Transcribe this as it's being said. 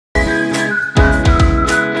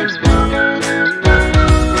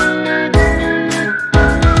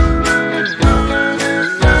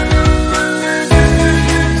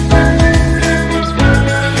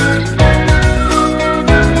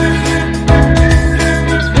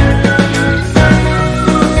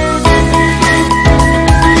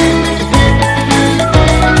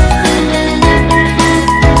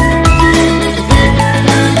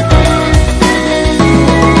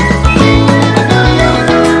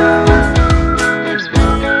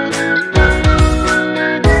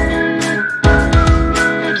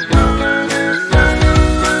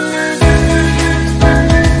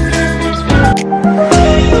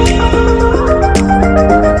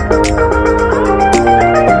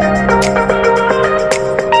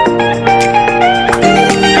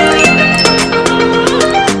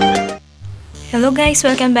guys!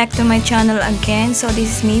 Welcome back to my channel again. So this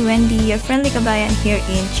is me, Wendy, your friendly kabayan here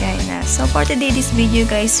in China. So for today, this video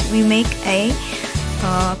guys, we make a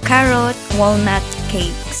carrot walnut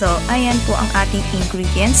cake. So ayan po ang ating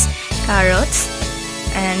ingredients. Carrots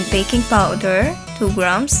and baking powder, 2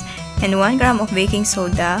 grams, and 1 gram of baking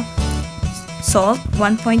soda, salt,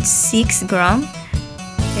 1.6 gram,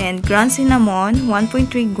 and ground cinnamon, 1.3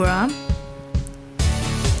 gram,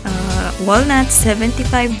 walnuts,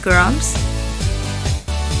 75 grams,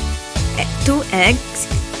 2 eggs,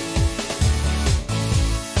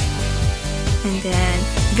 and then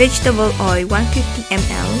vegetable oil 150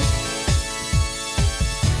 ml,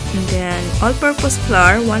 and then all-purpose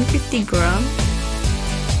flour 150 gram,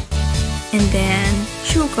 and then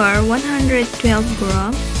sugar 112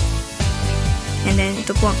 gram, and then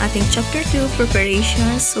ito po ang ating chapter 2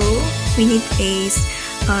 preparation. So we need a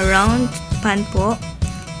round pan po,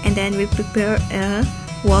 and then we prepare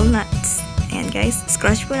walnuts. Ayan guys,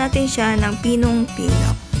 scratch po natin siya ng pinong-pino.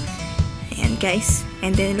 Ayan guys,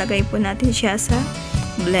 and then lagay po natin siya sa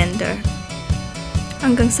blender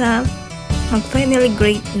hanggang sa mag-finally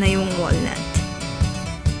grate na yung walnut.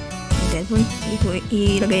 And then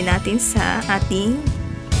ilagay natin sa ating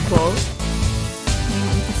bowl.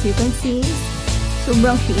 Ayan, as you can see,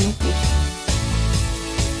 sobrang pino po siya.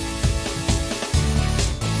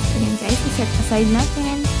 Ayan guys, i-set aside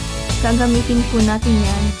natin. Gagamitin po natin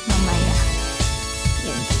yan mamaya.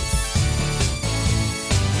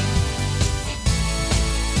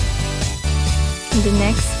 And the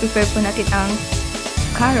next, prepare po natin ang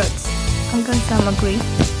carrots hanggang sa mag-grate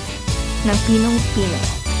ng pinong-pino.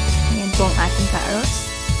 Ayan po ang ating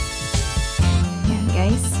carrots. Ayan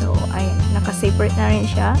guys. So, ayan. Naka-separate na rin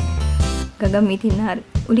siya. Gagamitin na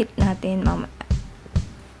ulit natin mamaya.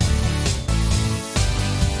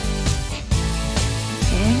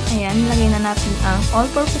 Ayan. Lagay na natin ang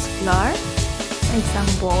all-purpose flour sa isang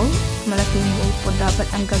bowl. Malaking bowl po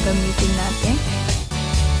dapat ang gagamitin natin.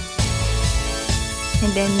 And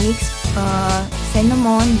then mix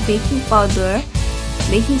cinnamon, baking powder,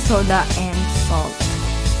 baking soda, and salt.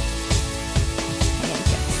 Ayan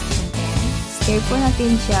guys. And then stir po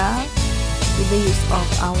natin siya with the use of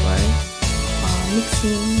our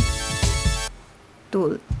mixing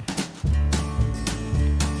tool.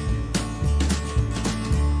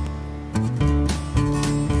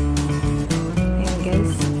 Ayan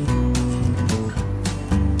guys.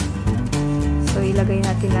 So ilagay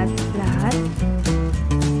natin lahat.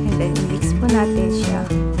 Then, mix po natin siya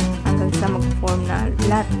hanggang sa mag-form na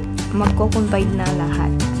lahat, magko-combine na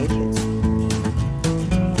lahat. Ayan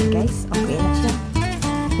guys, okay na siya.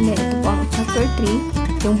 And then, ito po ang chapter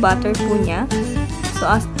 3, yung butter po niya. So,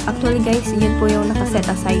 actually guys, yun po yung nakaset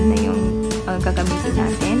aside na yung gagamitin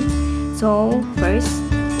natin. So, first,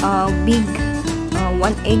 big 1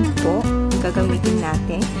 egg po yung gagamitin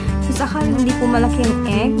natin. So, saka hindi po malaki ang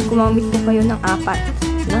egg, gumamit po kayo ng 4.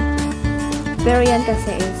 No? Pero yan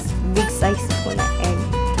kasi is big size po na egg.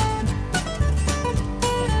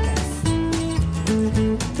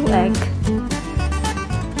 2 egg.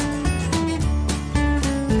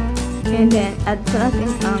 And then, add po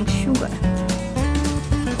natin ang sugar.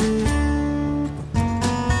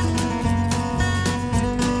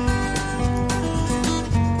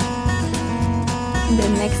 And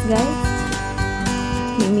then, next guys,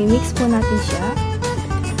 mimimix po natin siya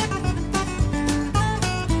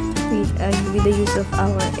with the use of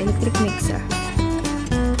our electric mixer.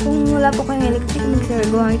 Kung wala po kayong electric mixer,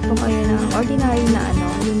 gumamit po kayo ng ordinary na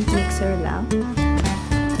yung mixer lang.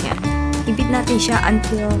 Yan. I-beat natin siya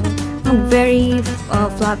until very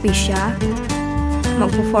fluffy siya.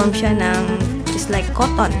 Magpo-form siya ng just like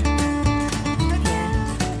cotton. Yan.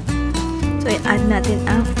 So, i-add natin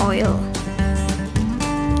ang oil.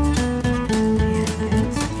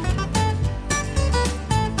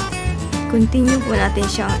 Continue po natin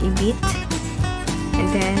siyang i-beat. And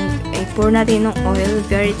then, i-pour natin ng oil,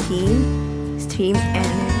 very thin stream, and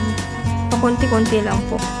then, pakunti-kunti lang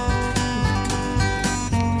po.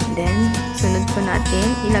 And then, sunod po natin,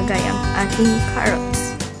 ilagay ang ating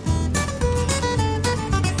carrots.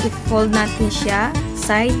 I-fold natin siya,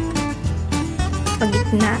 side,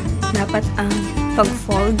 pagitna, dapat ang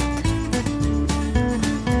pag-fold.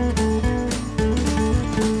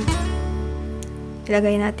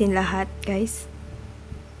 Ilagay natin lahat, guys.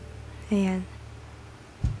 Ayan.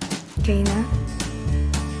 Okay na.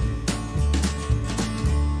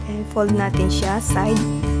 Then, fold natin siya, side.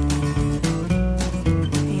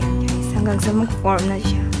 Ayan, guys. Hanggang sa mag-form na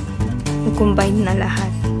siya. Mag-combine na lahat.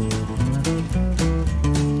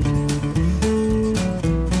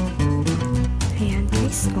 Ayan,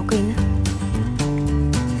 guys. Okay na.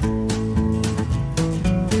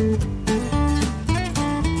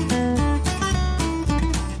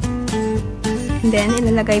 And then,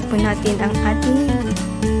 ilalagay po natin ang ating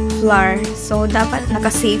flour. So, dapat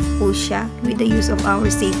naka-safe po siya with the use of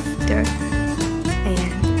our sifter.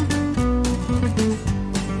 Ayan.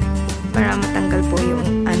 Para matanggal po yung,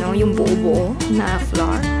 yung buo-buo na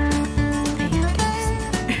flour. Ayan, guys.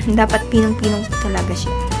 Dapat pinong-pinong talaga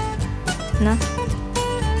siya. No?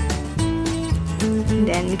 And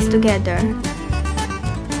then, mix together.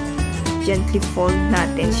 Gently fold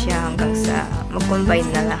natin siya hanggang sa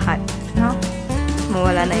mag-combine na lahat. No?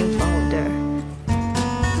 Mawala na yung powder.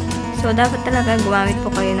 So, dapat talaga gumamit po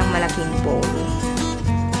kayo ng malaking bowl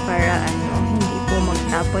para hindi po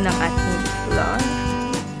magtapo ng ating flour.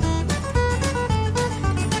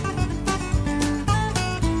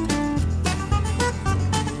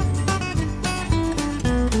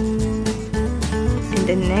 And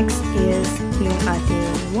then next is yung ating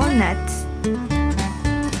walnuts.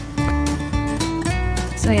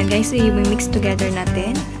 So, ayan guys, so i-mix together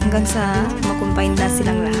natin hanggang sa mag-combine na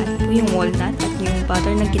silang lahat. Yung walnut at yung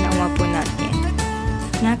butter na ginawa po natin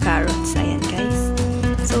na carrots. Ayan guys.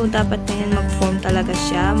 So, dapat na yan mag-form talaga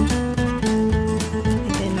siya.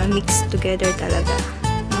 And then, ma-mix together talaga.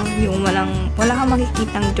 Yung wala kang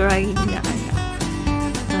makikitang dry na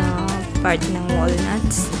part ng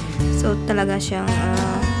walnuts. So, talaga siyang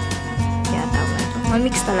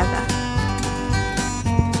ma-mix talaga.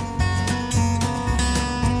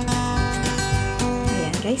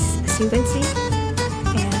 Guys, as you can see,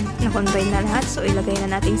 ayan, na-combine na lahat. So, ilagay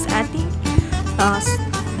na natin sa ating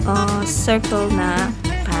circle na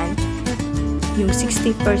pan. Yung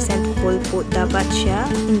 60% full po dapat siya,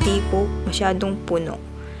 hindi po masyadong puno.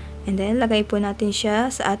 And then, lagay po natin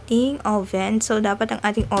siya sa ating oven. So, dapat ang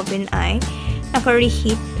ating oven ay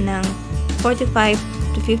naka-reheat ng 45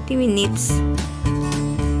 to 50 minutes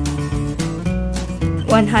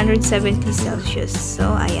 170 Celsius.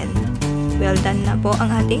 So, ayan. Well done na po ang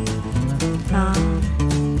ating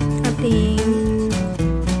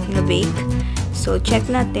na-bake. So, check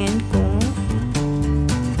natin kung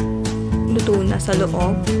luto na sa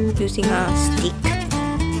loob using a stick.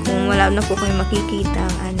 Kung wala na po kayo makikita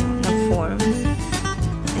ng form.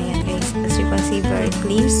 Ayan guys, as you can see, very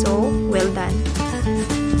clean. So, well done.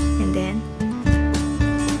 And then,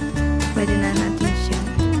 pwede na natin siya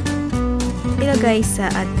ilagay sa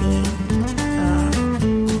ating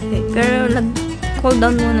pero cool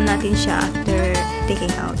down muna natin siya after taking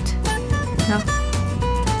out. No?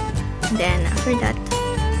 Then, after that,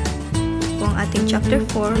 po ang ating chapter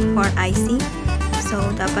 4 for icing. So,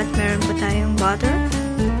 dapat meron po tayong butter.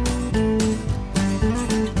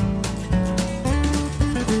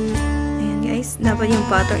 Ayan guys, dapat yung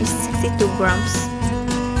butter is 62 grams.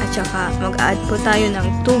 At saka, mag-add po tayo ng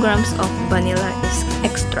 2 grams of vanilla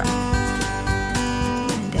extra.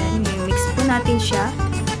 And then, mix po natin siya.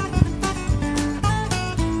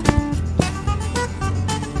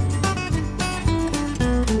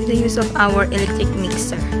 The use of our electric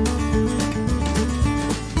mixer.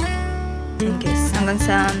 And guys, hanggang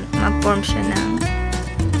sa mag-form siya ng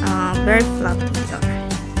very fluffy.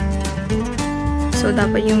 So,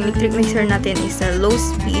 dapat yung electric mixer natin is a low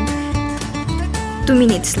speed 2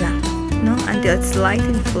 minutes lang, no? Until it's light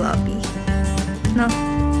and fluffy, no?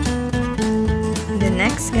 And then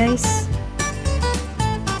next guys,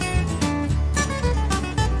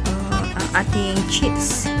 ang ating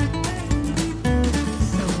cheese.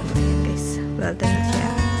 Well done na siya.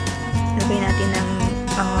 Lagay natin ng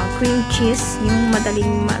cream cheese, yung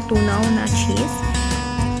madaling matunaw na cheese.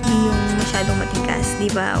 Hindi yung masyadong matigas.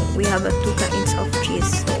 Diba? We have 2 kinds of cheese.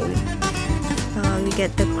 So, we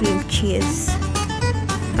get the cream cheese.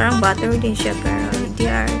 Parang butter din siya, pero they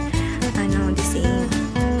are the same.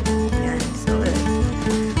 Yan. So,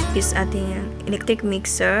 use ating electric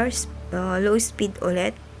mixer, low speed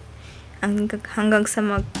ulit. Hanggang sa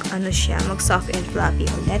mag-soft and fluffy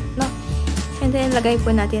ulit, no? And then, lagay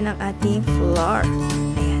po natin ang ating flour.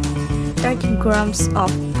 Ayan. 30 grams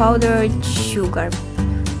of powdered sugar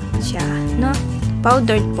siya, no?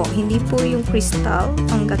 Powdered po. Hindi po yung crystal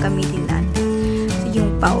ang gagamitin natin. So,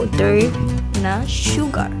 yung powdered na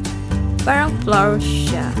sugar. Parang flour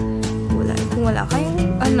siya. Kung wala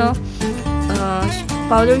kayong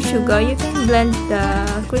powdered sugar, you can blend the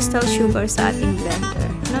crystal sugar sa ating blender,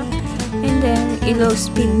 no? And then, i-low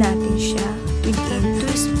speed natin siya within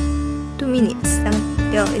 2 minutes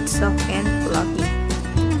until it's soft and fluffy.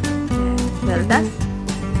 Well done.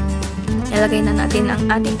 Ilagay na natin ang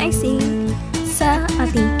ating icing sa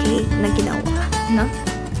ating cake na ginawa, no?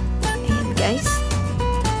 Ayan guys.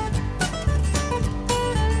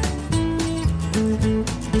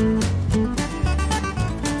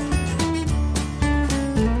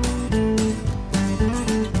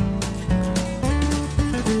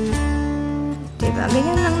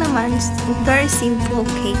 very simple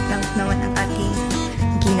cake lang naman ang ating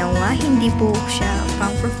ginawa. Hindi po siya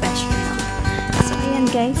pang professional. So, ayan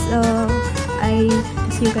guys.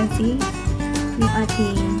 As you can see, yung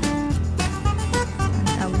ating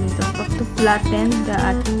to flatten the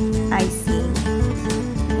icing.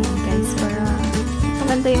 Ayan guys, para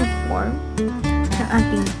maganda yung form ng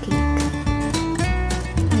ating cake.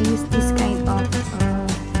 I use this kind of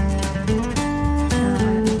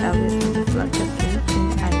to flatten the cake in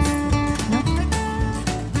the icing. No?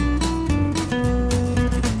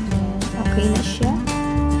 Okay na siya.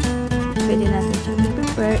 Pwede natin siyang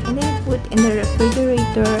i-prepare and then put in the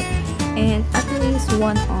refrigerator and at least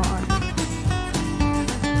 1 hour.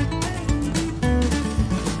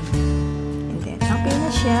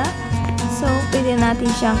 Siya. So, pwede natin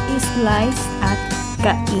siyang i-slice at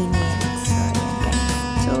kainin. So, ayan guys.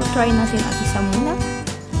 So, try natin at isa muna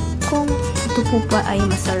kung ito po pa ay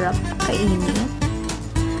masarap kainin.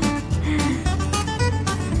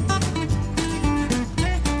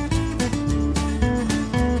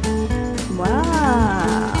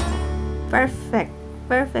 Wow! Perfect!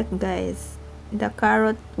 Perfect guys. The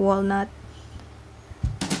carrot walnut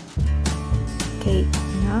cake,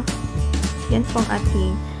 no? Yan pong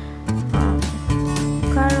ating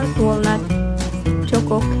carrot walnut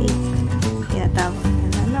choco cake. Kaya tawag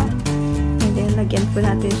na, no? And then, lagyan po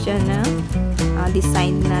natin siya na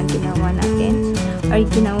design na ginawa natin. Or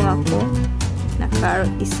ginawa ko na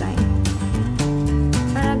carrot design.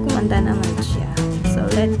 Para gumanda naman siya. So,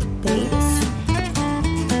 let's taste.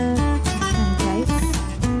 And guys.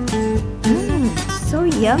 So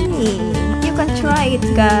yummy! You can try it,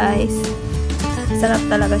 guys. Sarap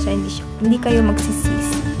talaga siya, hindi kayo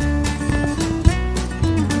magsisisi.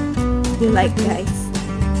 You like guys.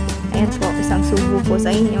 Ayan po, isang subo po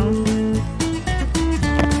sa inyo.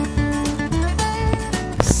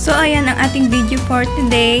 So ayan ang ating video for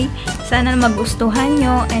today. Sana magustuhan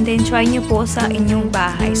nyo and then try nyo po sa inyong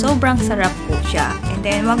bahay. Sobrang sarap po siya. And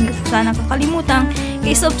then wag nyo sana kakalimutang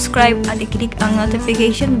i-subscribe at i-click ang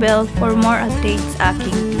notification bell for more updates sa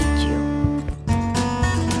aking video.